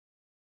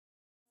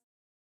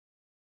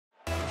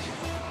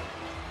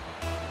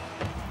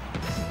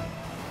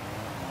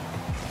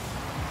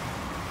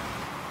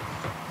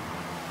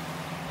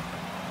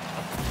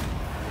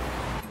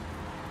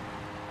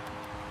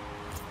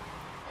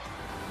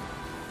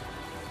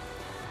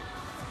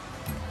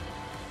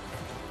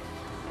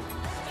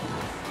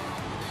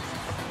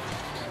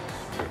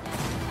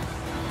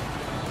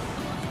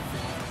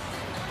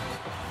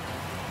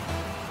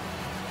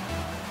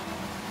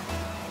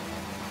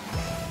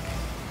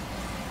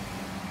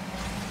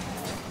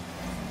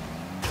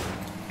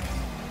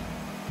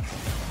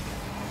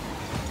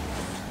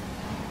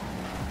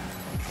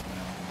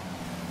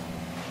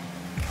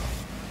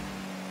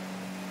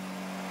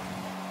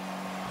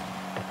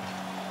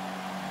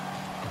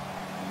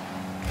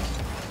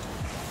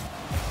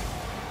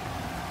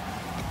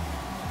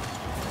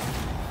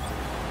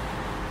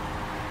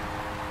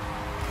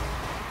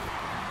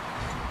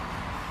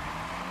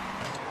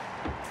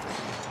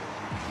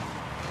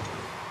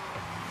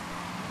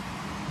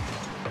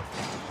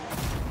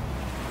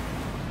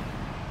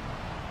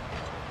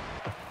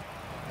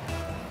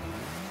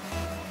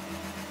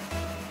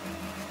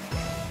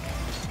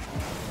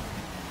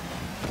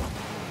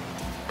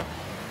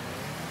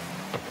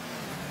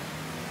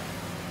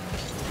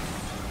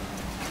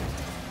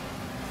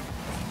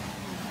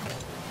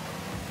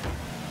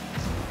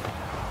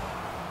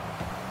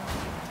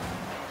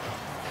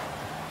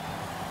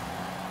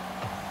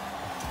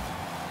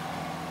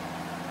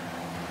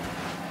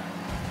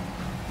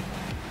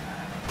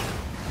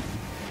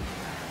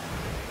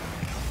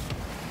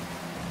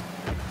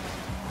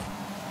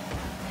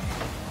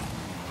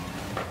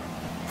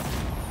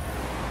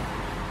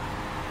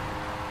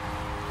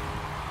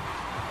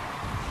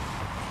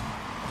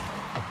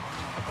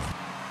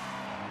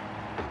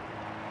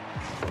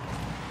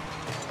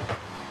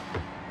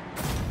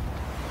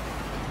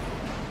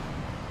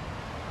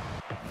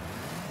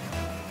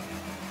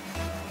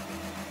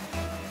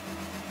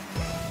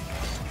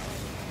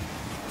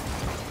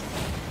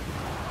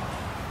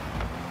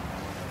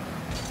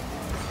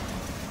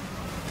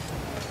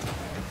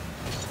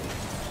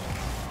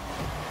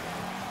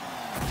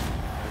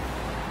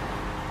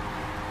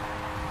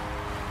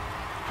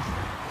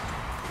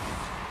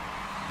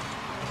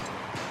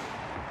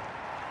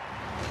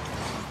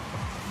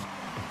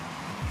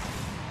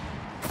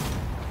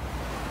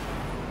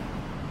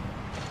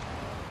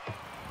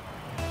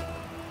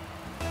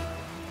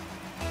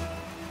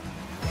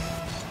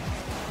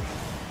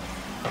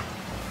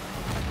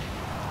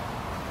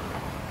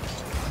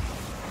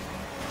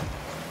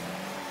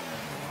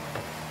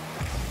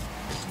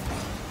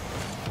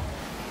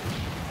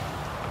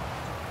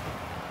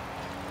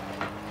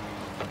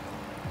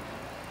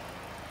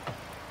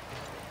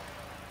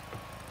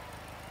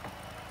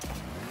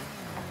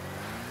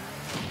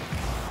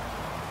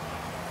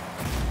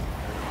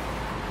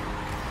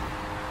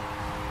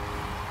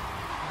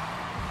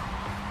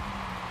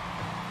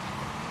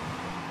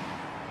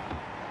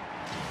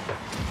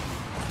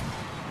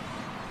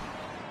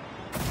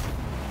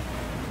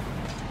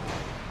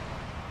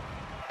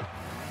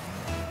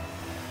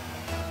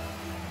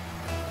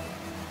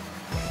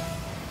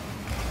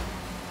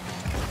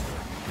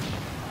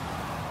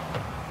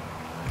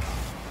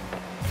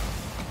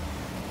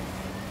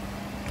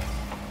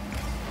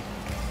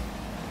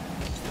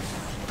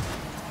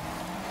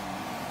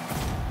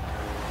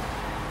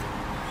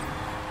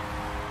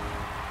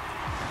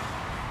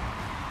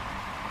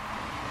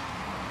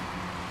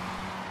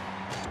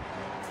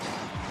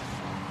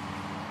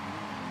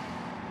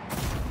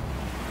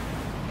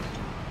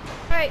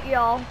Alright,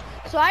 y'all.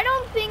 So I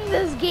don't think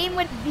this game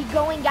would be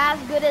going as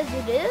good as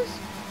it is.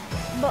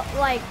 But,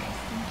 like,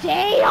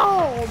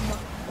 damn!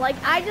 Like,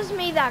 I just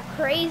made that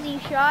crazy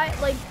shot.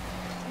 Like,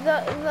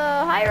 the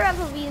higher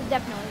FOV is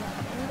definitely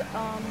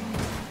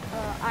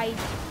helping.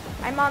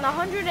 I'm on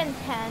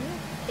 110.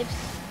 It's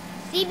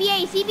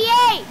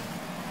CBA!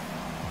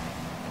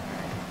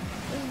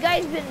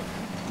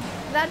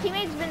 That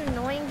teammate's been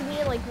annoying to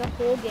me, like, the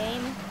whole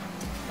game.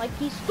 Like,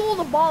 he stole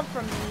the ball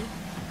from me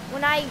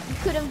when I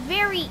could have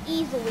very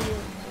easily,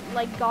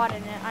 like,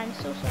 gotten it. I'm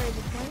so sorry,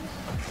 the Twins.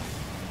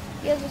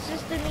 He has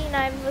assisted me, and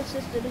I've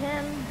assisted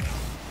him.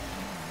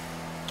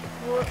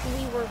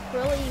 We work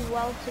really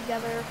well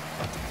together.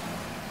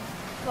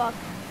 Fuck.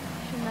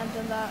 Shouldn't have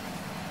done that.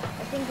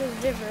 I think it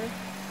was River.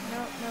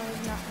 No,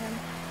 it's not him.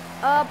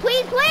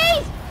 Please!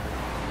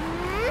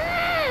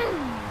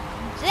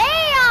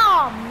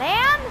 Damn,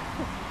 man!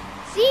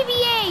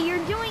 CBA,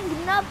 you're doing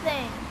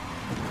nothing.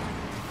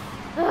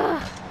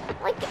 Ugh.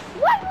 Like,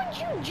 why would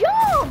you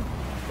jump?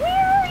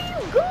 Where are you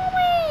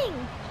going?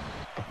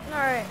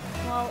 Alright,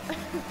 well.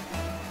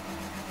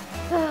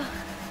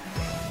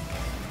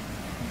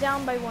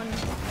 Down by 1. 2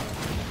 minutes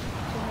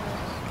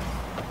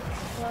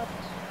left.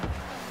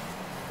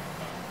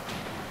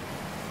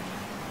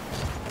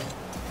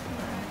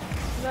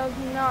 That was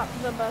not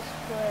the best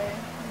play,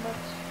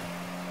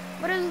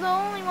 but it's the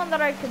only one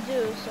that I could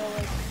do, so,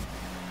 like,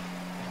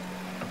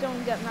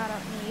 don't get mad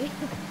at me.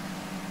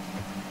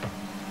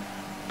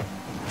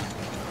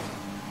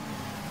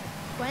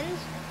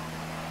 Twins?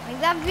 Like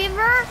that,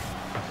 Viver?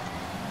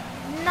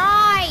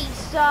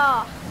 Nice!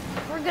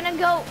 We're gonna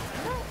go...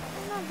 No,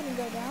 I'm not gonna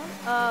go down.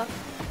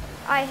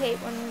 I hate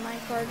when my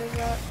car does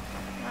that.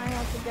 I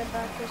have to get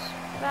back as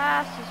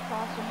fast as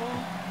possible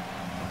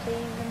to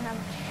even have a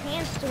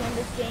chance to win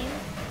this game.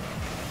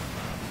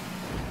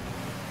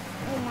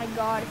 Oh my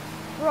god.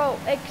 Bro,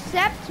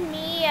 except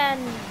me and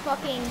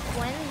fucking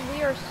Twins,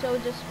 we are so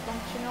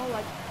dysfunctional,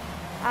 like,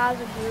 as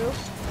a group.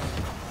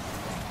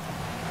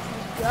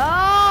 Let's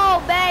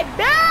go,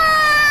 baby!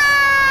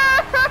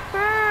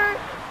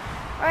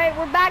 Alright,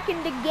 we're back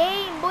in the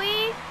game,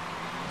 boy.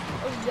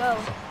 Let's go.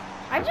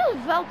 I just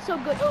felt so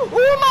good. Oh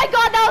my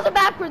god, that was a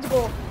backwards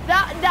goal.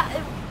 What was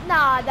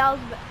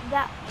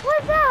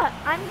that?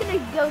 I'm gonna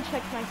go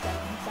check my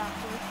settings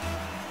after.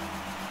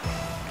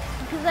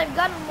 Because I've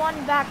gotten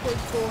one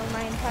backwards goal in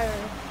my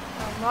entire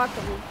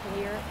Rocket League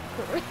career.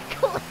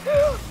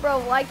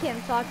 Bro, I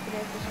can't talk today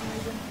for some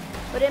reason.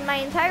 But in my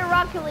entire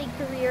Rocket League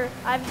career,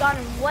 I've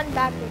gotten one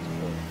backwards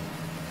goal.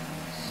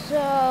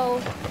 So,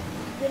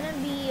 it's gonna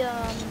be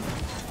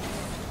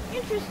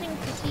interesting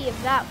to see if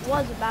that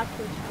was a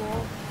backwards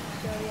goal.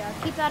 So yeah,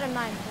 keep that in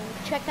mind.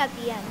 We'll check at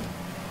the end.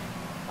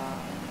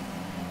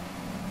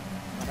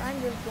 But I'm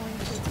just going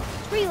to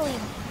freely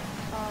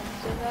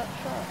save that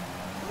shot.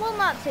 Well,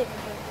 not save it,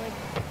 but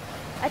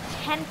like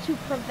attempt to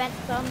prevent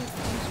them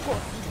from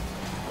scoring.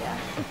 Yeah.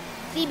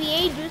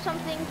 CBA, do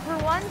something for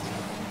once.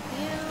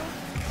 You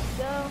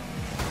go.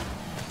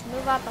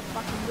 Move out the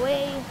fucking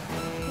way.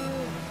 You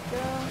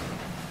go.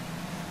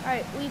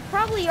 Alright, we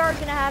probably are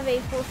gonna have a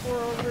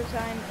 4-4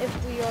 overtime if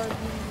we are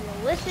being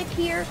realistic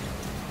here.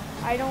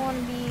 I don't want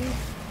to be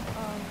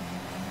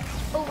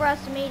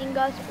overestimating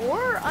Gus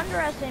or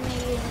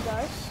underestimating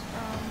Gus.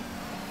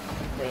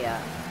 But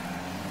yeah,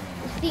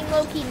 this team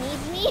low-key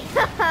needs me.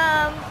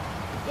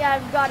 Yeah,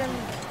 I've gotten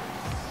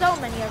so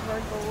many of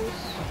our goals.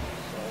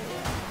 So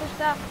yeah, push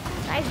that.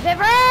 Nice,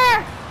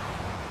 Viver!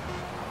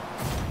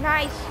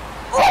 Nice.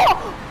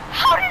 Oh!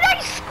 How did I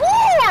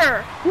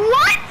score?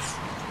 What?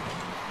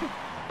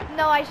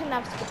 No, I shouldn't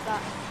have skipped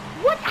that.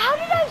 What? How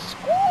did I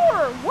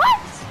score? What?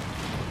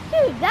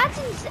 Dude, that's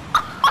insane.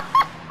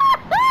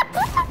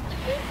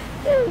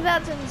 Dude,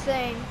 that's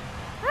insane.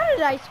 How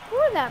did I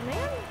score that,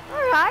 man?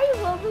 Alright,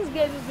 well, this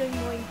game is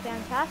going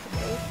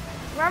fantastically.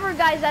 Remember,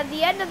 guys, at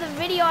the end of the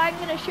video, I'm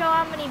going to show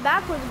how many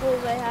backwards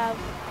goals I have.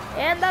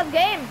 And that's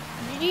game.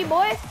 GG,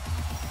 boy.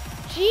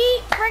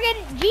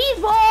 Friggin' G's,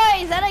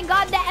 boys. And I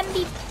got the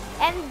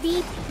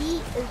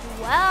MVP as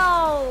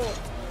well.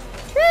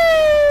 Woo!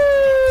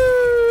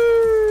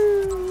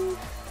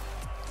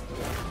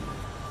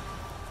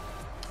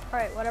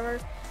 Alright, whatever.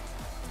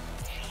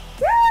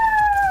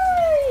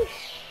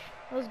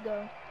 Let's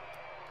go.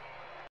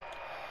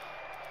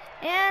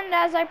 And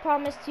as I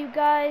promised you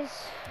guys,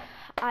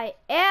 I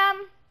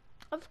am,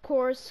 of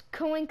course,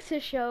 going to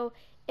show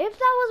if that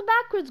was a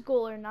backwards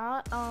goal or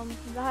not.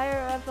 The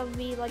higher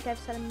FOV, like I've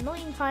said a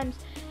million times,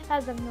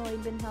 has definitely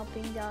been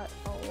helping out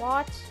a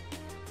lot.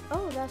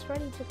 Oh, that's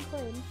ready to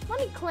claim. Let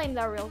me claim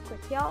that real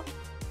quick, y'all.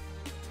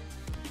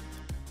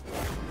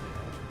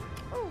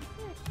 Oh,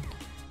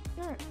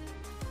 yeah. Alright.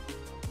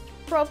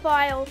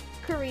 Profile,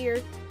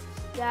 career,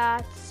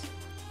 stats.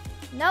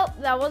 Nope,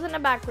 that wasn't a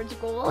backwards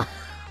goal.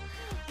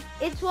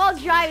 It's while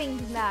driving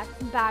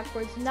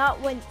backwards, not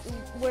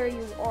where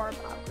you are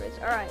backwards.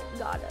 Alright,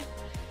 got it.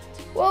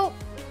 Well,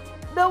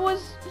 that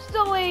was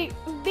still a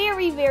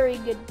very, very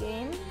good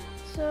game.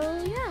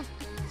 So, yeah.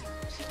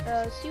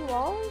 See you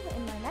all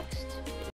in my next